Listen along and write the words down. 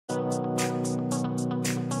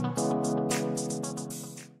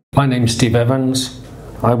My name's Steve Evans.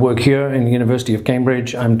 I work here in the University of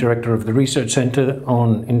Cambridge. I'm director of the Research Centre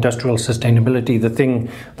on Industrial Sustainability. The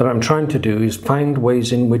thing that I'm trying to do is find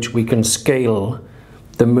ways in which we can scale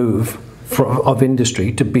the move of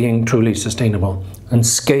industry to being truly sustainable. And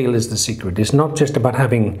scale is the secret. It's not just about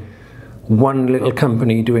having one little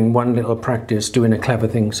company doing one little practice, doing a clever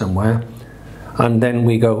thing somewhere, and then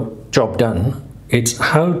we go, job done. It's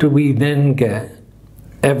how do we then get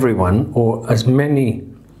everyone, or as many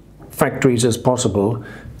factories as possible,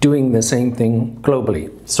 doing the same thing globally.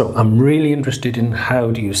 So I'm really interested in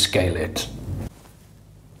how do you scale it.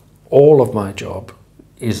 All of my job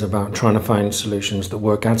is about trying to find solutions that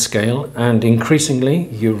work at scale, and increasingly,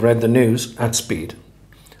 you've read the news, at speed.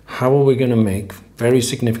 How are we going to make very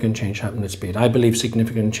significant change happen at speed? I believe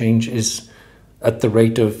significant change is at the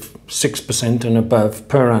rate of 6% and above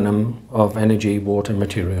per annum of energy, water,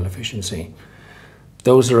 material efficiency.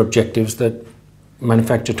 Those are objectives that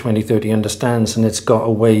Manufacture 2030 understands, and it's got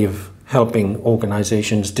a way of helping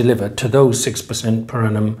organizations deliver to those 6% per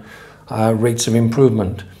annum rates of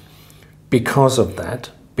improvement. Because of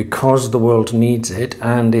that, because the world needs it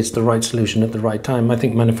and it's the right solution at the right time, I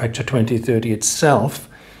think Manufacture 2030 itself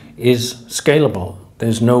is scalable.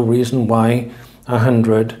 There's no reason why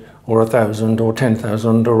 100 or 1,000 or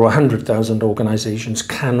 10,000 or 100,000 organizations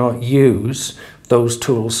cannot use those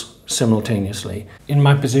tools simultaneously. In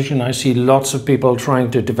my position, I see lots of people trying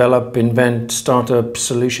to develop, invent, startup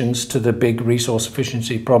solutions to the big resource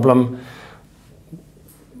efficiency problem.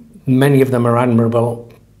 Many of them are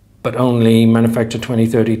admirable, but only Manufacture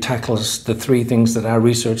 2030 tackles the three things that our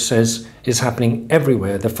research says is happening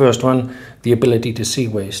everywhere. The first one, the ability to see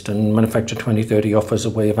waste, and Manufacture 2030 offers a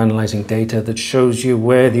way of analyzing data that shows you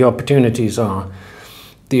where the opportunities are.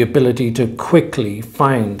 The ability to quickly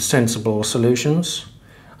find sensible solutions,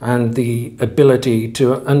 and the ability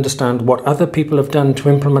to understand what other people have done to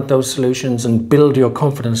implement those solutions and build your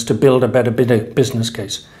confidence to build a better business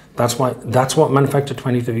case. That's what Manufacture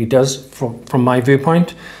 2030 does from my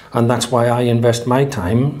viewpoint, and that's why I invest my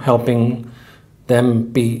time helping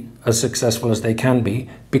them be as successful as they can be,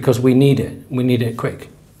 because we need it. We need it quick.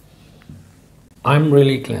 I'm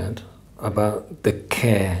really glad about the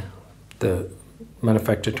care that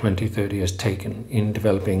Manufacture 2030 has taken in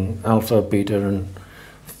developing alpha, beta, and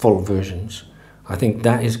full versions. I think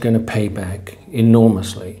that is going to pay back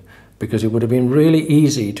enormously, because it would have been really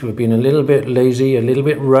easy to have been a little bit lazy, a little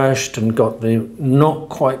bit rushed, and got the not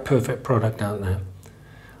quite perfect product out there.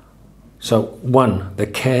 So one, the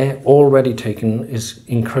care already taken is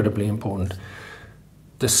incredibly important.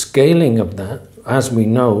 The scaling of that, as we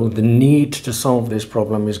know, the need to solve this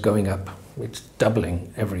problem is going up. It's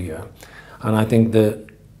doubling every year. And I think the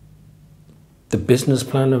business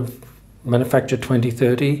plan of Manufacture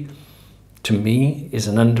 2030, to me, is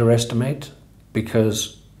an underestimate,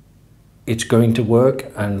 because it's going to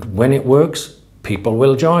work, and when it works, people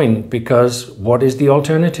will join, because what is the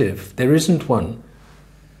alternative? There isn't one.